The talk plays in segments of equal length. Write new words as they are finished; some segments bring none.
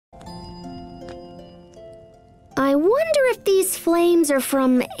wonder if these flames are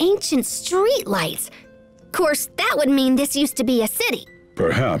from ancient streetlights. Of course, that would mean this used to be a city.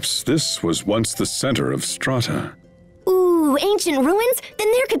 Perhaps this was once the center of Strata. Ooh, ancient ruins?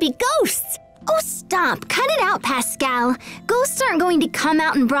 Then there could be ghosts. Oh, stop. Cut it out, Pascal. Ghosts aren't going to come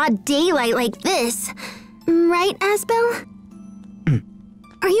out in broad daylight like this. Right, Asbel?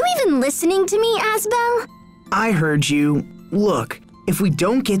 Are you even listening to me, Asbel? I heard you. Look, if we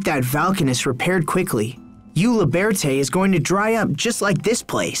don't get that Valkanus repaired quickly, Eula Berthe is going to dry up just like this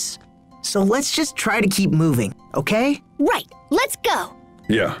place. So let's just try to keep moving, okay? Right, let's go.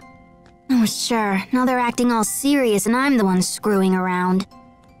 Yeah. Oh, sure. Now they're acting all serious and I'm the one screwing around.